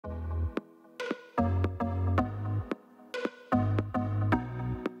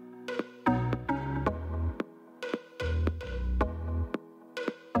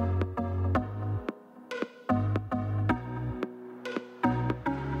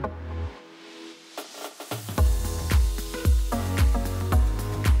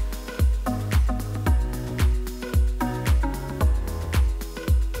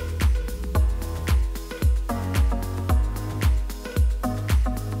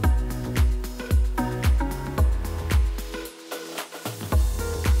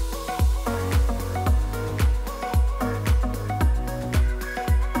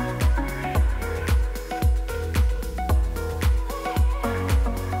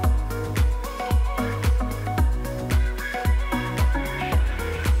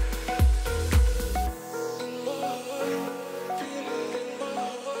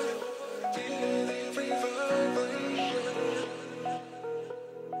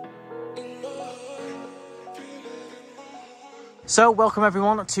So, welcome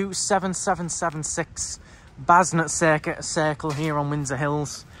everyone to 7776 Basnet Circle here on Windsor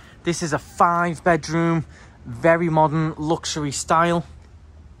Hills. This is a 5-bedroom, very modern luxury style.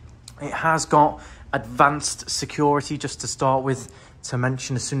 It has got advanced security, just to start with, to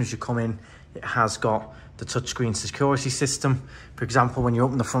mention as soon as you come in. It has got the touchscreen security system. For example, when you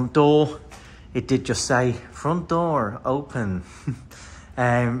open the front door, it did just say, front door open.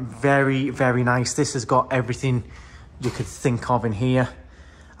 Very, very nice. This has got everything you could think of in here,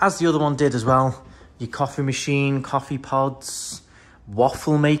 as the other one did as well. Your coffee machine, coffee pods,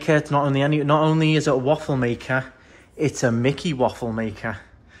 waffle maker. It's not only is it a waffle maker, it's a Mickey waffle maker,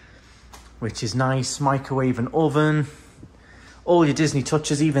 which is nice. Microwave and oven, all your Disney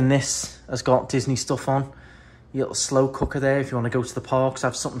touches. Even this has got Disney stuff on. Your little slow cooker there if you want to go to the parks,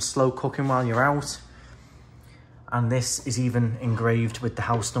 have something slow cooking while you're out. And this is even engraved with the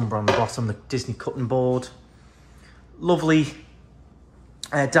house number on the bottom, the Disney cutting board. Lovely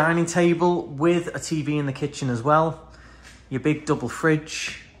dining table with a TV in the kitchen as well. Your big double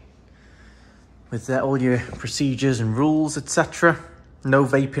fridge with all your procedures and rules, etc. No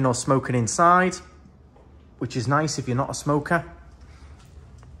vaping or smoking inside, which is nice if you're not a smoker.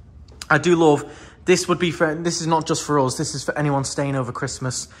 I do love, this is not just for us, this is for anyone staying over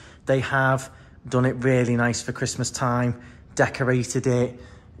Christmas. They have done it really nice for Christmas time, decorated it.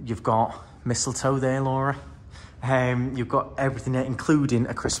 You've got mistletoe there, Laura. You've got everything there, including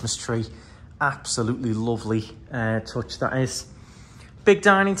a Christmas tree. Absolutely lovely touch that is. Big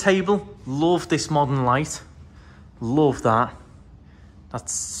dining table. Love this modern light. Love that.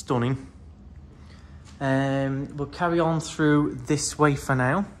 That's stunning. We'll carry on through this way for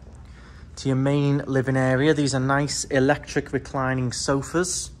now to your main living area. These are nice electric reclining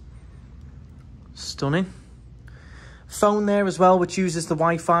sofas. Stunning. Phone there as well, which uses the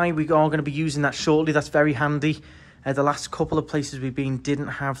Wi-Fi. We are going to be using that shortly. That's very handy. The last couple of places we've been didn't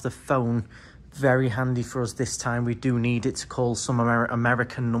have the phone. Very handy for us this time. We do need it to call some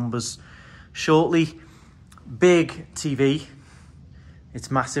American numbers shortly. Big TV. It's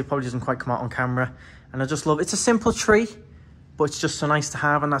massive. Probably doesn't quite come out on camera. And I just love it. It's a simple tree, but it's just so nice to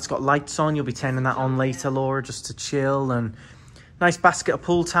have. And that's got lights on. You'll be turning that on later, Laura, just to chill. And nice basket of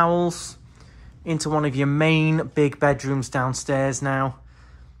pool towels. Into one of your main big bedrooms downstairs now.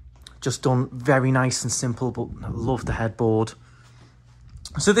 Just done very nice and simple, but I love the headboard.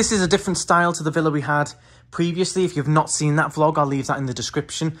 So this is a different style to the villa we had previously. If you've not seen that vlog, I'll leave that in the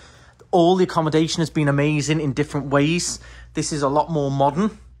description. All the accommodation has been amazing in different ways. This is a lot more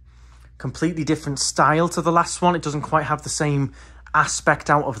modern. Completely different style to the last one. It doesn't quite have the same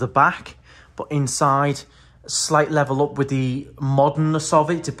aspect out of the back, but inside, slight level up with the modernness of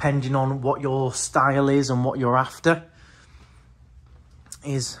it, depending on what your style is and what you're after.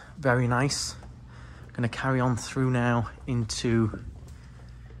 Is very nice. I'm going to carry on through now into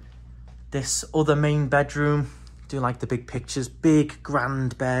this other main bedroom. Do like the big pictures, big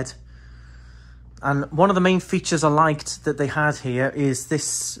grand bed. And one of the main features I liked that they had here is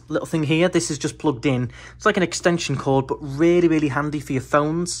this little thing here. This is just plugged in. It's like an extension cord, but really, really handy for your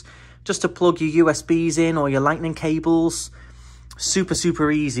phones. Just to plug your USBs in or your lightning cables. Super,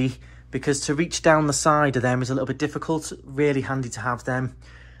 super easy, because to reach down the side of them is a little bit difficult. Really handy to have them.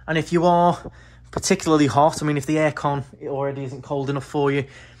 And if you are particularly hot, I mean, if the aircon already isn't cold enough for you,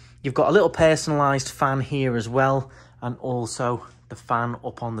 you've got a little personalised fan here as well. And also the fan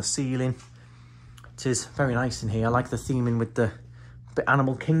up on the ceiling. It is very nice in here. I like the theming with the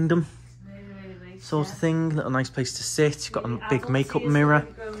Animal Kingdom nice, sort of thing. Little nice place to sit. You've got a big makeup mirror.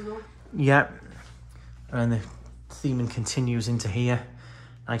 Yeah, and the theming continues into here.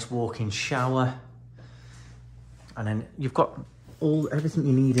 Nice walk-in shower. And then you've got everything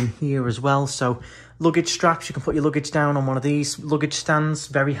you need in here as well. So luggage straps, you can put your luggage down on one of these luggage stands.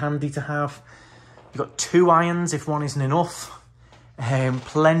 Very handy to have. You've got 2 irons if one isn't enough.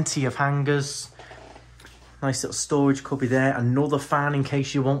 Plenty of hangers. Nice little storage cubby there. Another fan in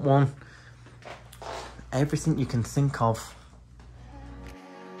case you want one. Everything you can think of.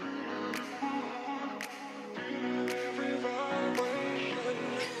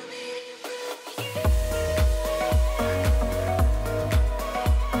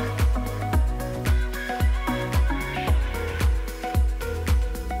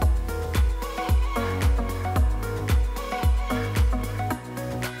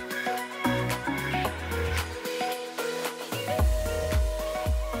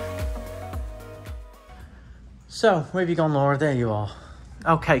 So, where have you gone, Laura? There you are.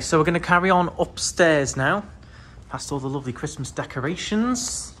 Okay, so we're going to carry on upstairs now, past all the lovely Christmas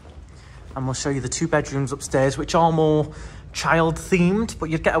decorations. And we'll show you the 2 bedrooms upstairs, which are more child-themed, but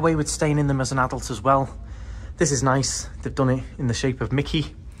you'd get away with staying in them as an adult as well. This is nice. They've done it in the shape of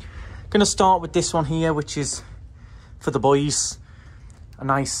Mickey. Gonna start with this one here, which is for the boys. A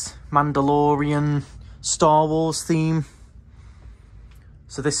nice Mandalorian Star Wars theme.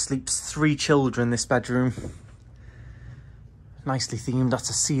 So this sleeps 3 children, this bedroom. Nicely themed. That's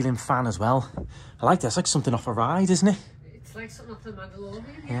a ceiling fan as well. I like that. It's like something off a ride, isn't it? It's like something off the Mandalorian.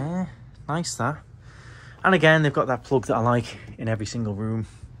 Yeah, nice that. And again, they've got that plug that I like in every single room.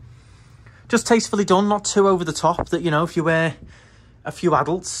 Just tastefully done, not too over the top that, you know, if you were a few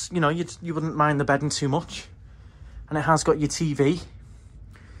adults, you know, you wouldn't mind the bedding too much. And it has got your TV,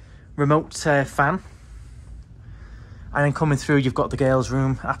 remote fan. And then coming through, you've got the girls'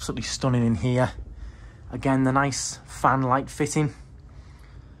 room. Absolutely stunning in here. Again, the nice fan light fitting.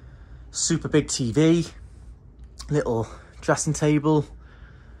 Super big TV. Little dressing table.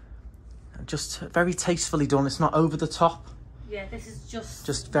 Just very tastefully done. It's not over the top. Yeah, this is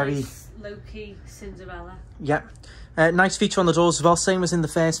just very nice, low-key Cinderella. Yeah. Nice feature on the doors as well. Same as in the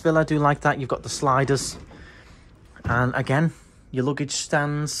first villa. I do like that. You've got the sliders. And again, your luggage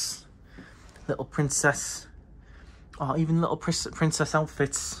stands. Little princess. Oh, even little princess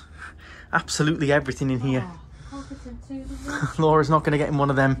outfits. Absolutely everything in here. Oh, Laura's not going to get in one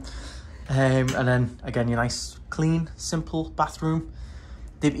of them. And then, again, your nice, clean, simple bathroom.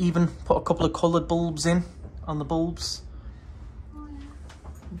 They've even put a couple of coloured bulbs in on the bulbs. Oh,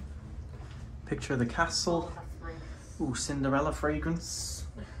 yeah. Picture of the castle. Oh, that's nice. Ooh, Cinderella fragrance.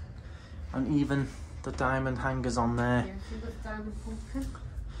 And even the diamond hangers on there. Yeah, see the diamond pumpkin?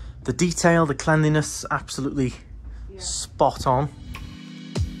 The detail, the cleanliness, absolutely spot on.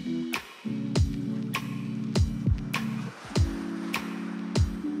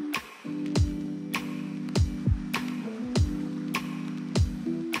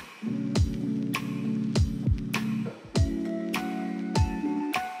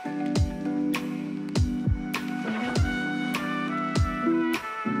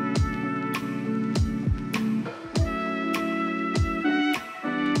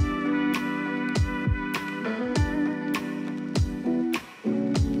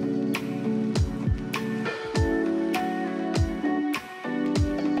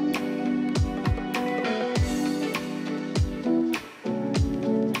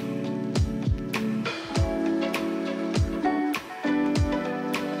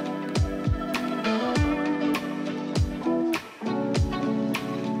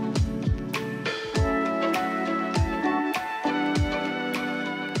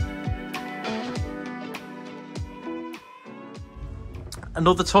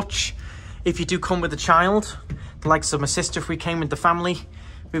 Another touch, if you do come with a child, the likes of my sister, if we came with the family,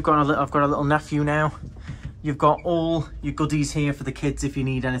 I've got a little nephew now. You've got all your goodies here for the kids if you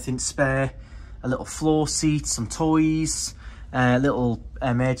need anything spare. A little floor seat, some toys, a little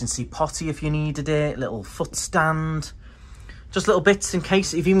emergency potty if you needed it, little foot stand. Just little bits in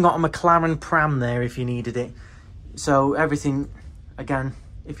case. You've even got a McLaren pram there if you needed it. So everything, again,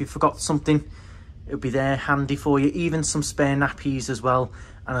 if you forgot something, it'll be there handy for you. Even some spare nappies as well,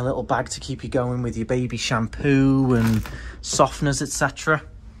 and a little bag to keep you going with your baby shampoo and softeners, etc.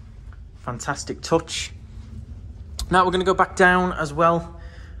 Fantastic touch. Now we're going to go back down as well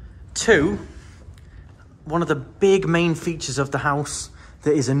to one of the big main features of the house.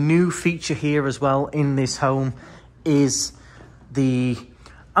 That is a new feature here as well in this home is the,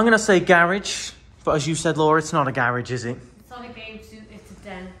 I'm going to say garage, but as you said, Laura, it's not a garage, is it? It's not a game suit, it's a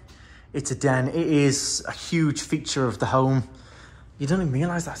den. It's a den. It is a huge feature of the home. You don't even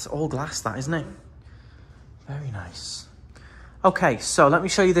realise that's all glass, that, isn't it? Very nice. Okay, so let me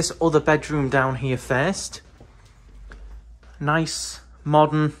show you this other bedroom down here first. Nice,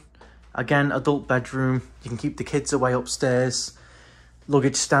 modern, again, adult bedroom. You can keep the kids away upstairs.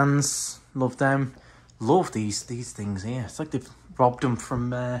 Luggage stands, love them. Love these things here. It's like they've robbed them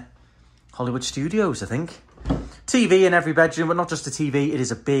from Hollywood Studios, I think. TV in every bedroom, but not just a TV, it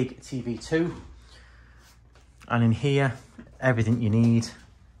is a big TV too. And in here, everything you need.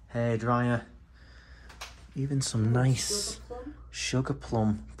 Hairdryer. Even some nice sugar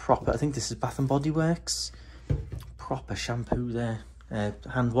plum proper. I think this is Bath and Body Works. Proper shampoo there.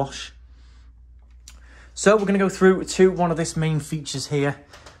 Hand wash. So we're going to go through to one of this main features here.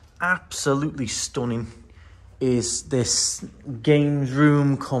 Absolutely stunning is this games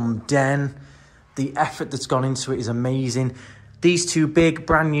room come den. The effort that's gone into it is amazing. These two big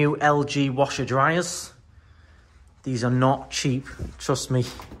brand new LG washer dryers. These are not cheap, trust me.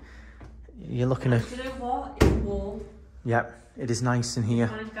 You're looking at... Do you know what? It's warm. Yep, it is nice in here.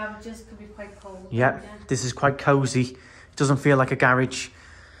 And garages can be quite cold. Yep, this is quite cosy. It doesn't feel like a garage.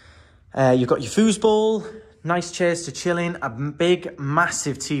 You've got your foosball, Nice chairs to chill in. A big,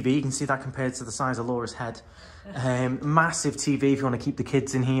 massive TV. You can see that compared to the size of Laura's head. Massive TV if you want to keep the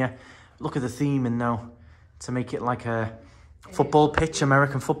kids in here. Look at the theming now to make it like a football pitch,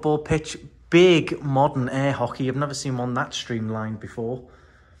 American football pitch. Big modern air hockey. I've never seen one that streamlined before,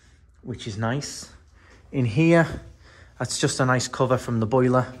 which is nice. In here, that's just a nice cover from the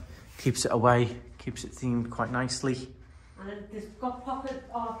boiler. Keeps it away, keeps it themed quite nicely. And it's got proper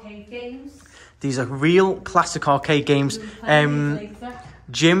arcade games. These are real classic arcade games.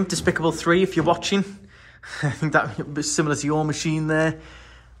 Jim, Despicable 3, if you're watching. I think that's similar to your machine there.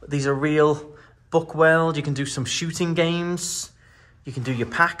 These are real. Bookworld, you can do some shooting games. You can do your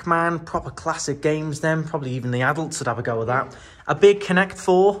Pac-Man, proper classic games then. Probably even the adults would have a go with that. A big Connect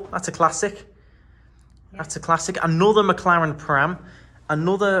 4, that's a classic. That's a classic. Another McLaren pram.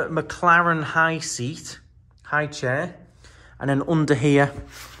 Another McLaren high seat, high chair. And then under here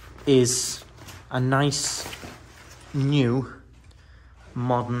is a nice, new,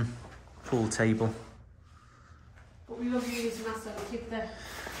 modern pool table. But we will be using that, so we'll keep the...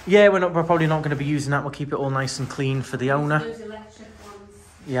 Yeah, we're probably not going to be using that. We'll keep it all nice and clean for the owner. Those electric ones.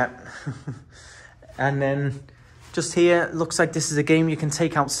 Yeah. And then just here, looks like this is a game you can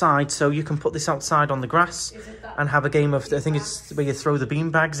take outside. So you can put this outside on the grass and have a game of, I think it's where you throw the bean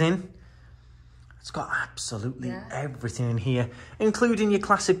bags in. It's got absolutely everything in here, including your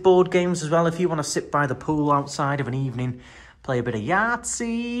classic board games as well. If you want to sit by the pool outside of an evening, play a bit of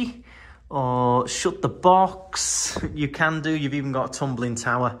Yahtzee or shut the box, you can do. You've even got a tumbling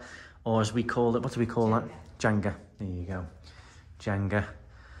tower, or as we call it, what do we call that? Jenga. There you go. Jenga.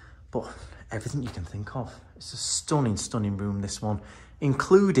 But everything you can think of. It's a stunning, stunning room, this one.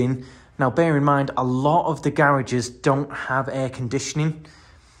 Including, now bear in mind, a lot of the garages don't have air conditioning.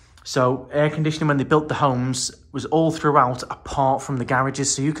 So air conditioning when they built the homes was all throughout apart from the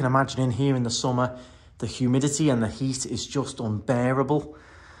garages. So you can imagine in here in the summer, the humidity and the heat is just unbearable.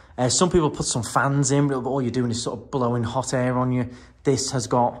 Some people put some fans in, but all you're doing is sort of blowing hot air on you. This has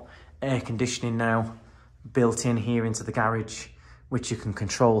got air conditioning now built in here into the garage, which you can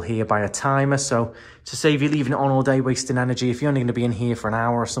control here by a timer. So to save you leaving it on all day, wasting energy, if you're only going to be in here for an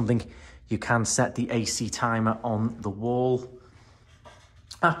hour or something, you can set the AC timer on the wall.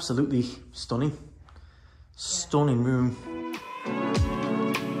 Absolutely stunning. Stunning room.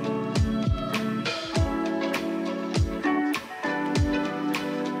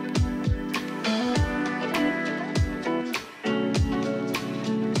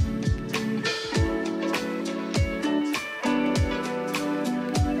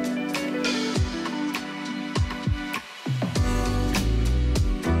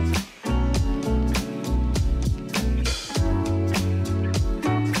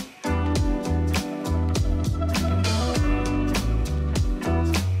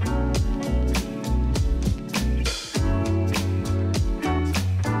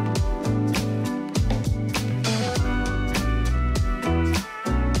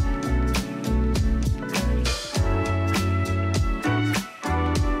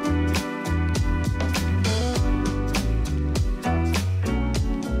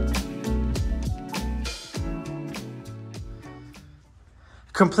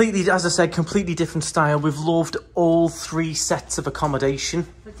 Completely, as I said, completely different style. We've loved all three sets of accommodation.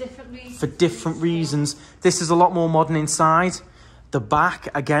 For different reasons. For different reasons. This is a lot more modern inside. The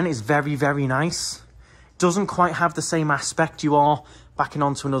back, again, is very, very nice. Doesn't quite have the same aspect. You are backing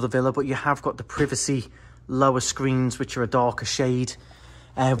onto another villa, but you have got the privacy lower screens, which are a darker shade.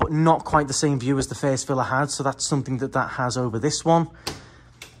 But not quite the same view as the first villa had. So that's something that has over this one.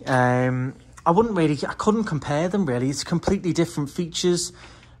 I couldn't compare them really. It's completely different features.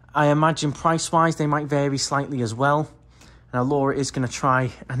 I imagine price-wise, they might vary slightly as well. Now, Laura is going to try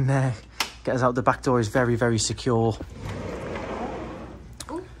and get us out. The back door is very, very secure.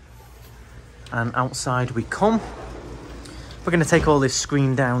 Ooh. And outside we come. We're going to take all this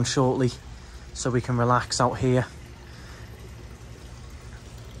screen down shortly so we can relax out here.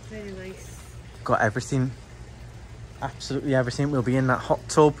 Very nice. Got everything. Absolutely everything. We'll be in that hot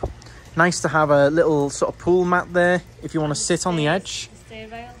tub. Nice to have a little sort of pool mat there if you want to sit on the edge. The stair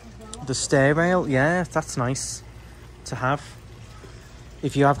rail as well. The stair rail, yeah, that's nice to have.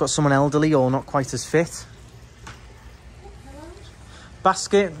 If you have got someone elderly or not quite as fit.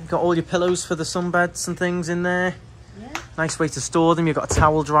 Basket, got all your pillows for the sunbeds and things in there. Yeah. Nice way to store them. You've got a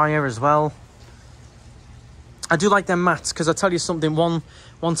towel dryer as well. I do like them mats because I'll tell you something.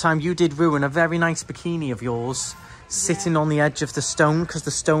 One time you did ruin a very nice bikini of yours sitting on the edge of the stone because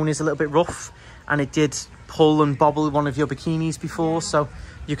the stone is a little bit rough and it did pull and bobble one of your bikinis before. So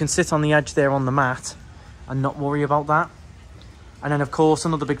you can sit on the edge there on the mat and not worry about that. And then of course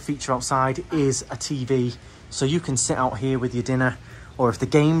another big feature outside is a TV. So you can sit out here with your dinner, or if the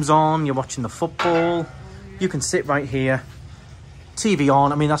game's on, you're watching the football, you can sit right here, TV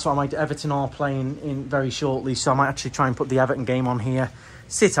on. I mean, that's what I might do. Everton are playing in very shortly, so I might actually try and put the Everton game on here,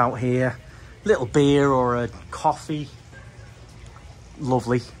 sit out here, little beer or a coffee.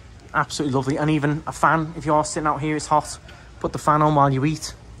 Lovely, absolutely lovely. And even a fan, if you are sitting out here, it's hot, put the fan on while you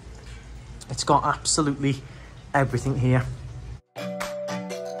eat. It's got absolutely everything here.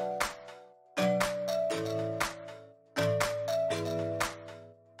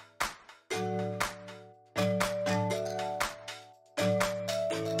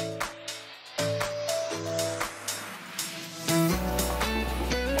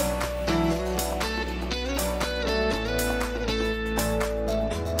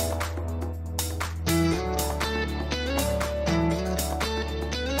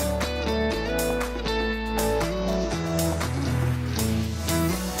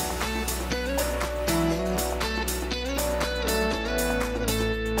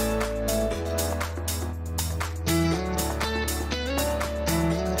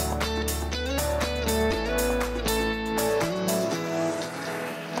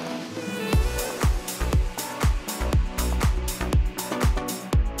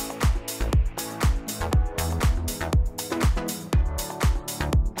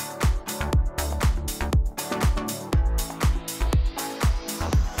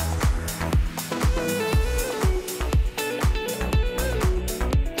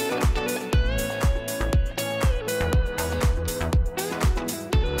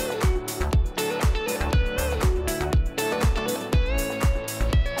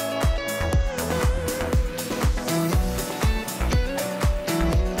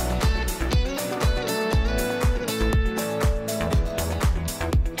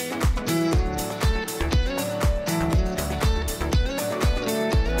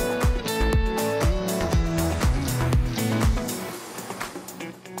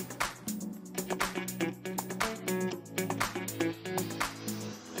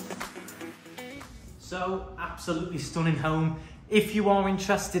 So, absolutely stunning home. If you are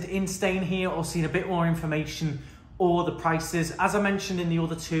interested in staying here or seeing a bit more information or the prices, as I mentioned in the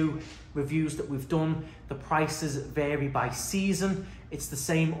other two reviews that we've done, the prices vary by season. It's the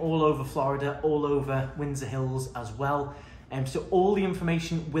same all over Florida, all over Windsor Hills as well. So all the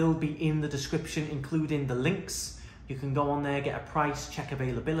information will be in the description, including the links. You can go on there, get a price, check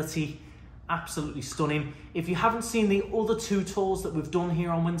availability. Absolutely stunning. If you haven't seen the other two tours that we've done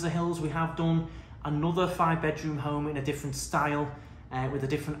here on Windsor Hills, we have done another 5-bedroom home in a different style with a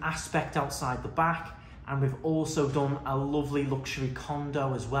different aspect outside the back, and we've also done a lovely luxury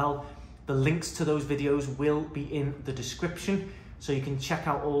condo as well. The links to those videos will be in the description, so you can check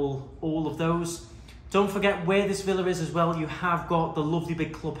out all of those. Don't forget where this villa is as well. You have got the lovely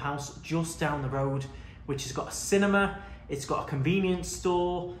big clubhouse just down the road, which has got a cinema, it's got a convenience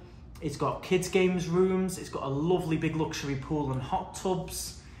store, it's got kids games rooms, it's got a lovely big luxury pool and hot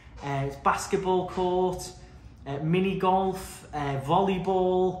tubs. It's basketball court, mini golf,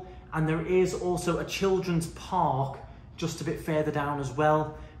 volleyball, and there is also a children's park just a bit further down as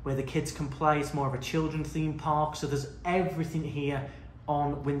well, where the kids can play. It's more of a children's theme park, so there's everything here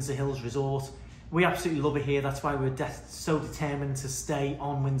on Windsor Hills Resort. We absolutely love it here. That's why we're so determined to stay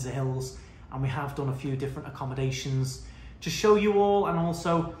on Windsor Hills, and we have done a few different accommodations to show you all, and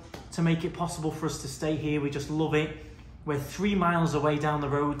also to make it possible for us to stay here. We just love it. We're 3 miles away down the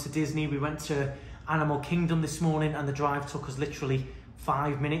road to Disney. We went to Animal Kingdom this morning and the drive took us literally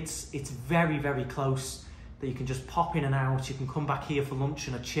 5 minutes. It's very, very close that you can just pop in and out. You can come back here for lunch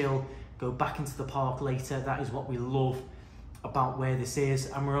and a chill, go back into the park later. That is what we love about where this is.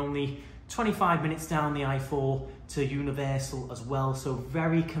 And we're only 25 minutes down the I-4 to Universal as well, so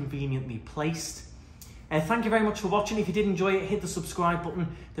very conveniently placed. Thank you very much for watching. If you did enjoy it, hit the subscribe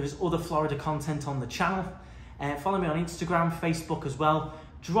button. There is other Florida content on the channel. Follow me on Instagram, Facebook as well.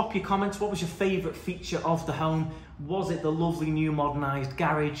 Drop your comments. What was your favourite feature of the home? Was it the lovely new modernised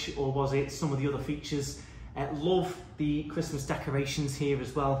garage, or was it some of the other features? Love the Christmas decorations here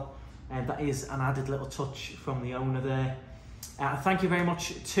as well. That is an added little touch from the owner there. Thank you very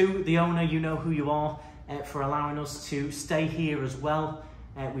much to the owner. You know who you are, for allowing us to stay here as well.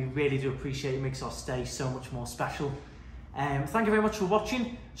 We really do appreciate it. It makes our stay so much more special. Thank you very much for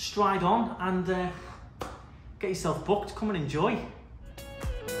watching. Stride on and get yourself booked. Come and enjoy.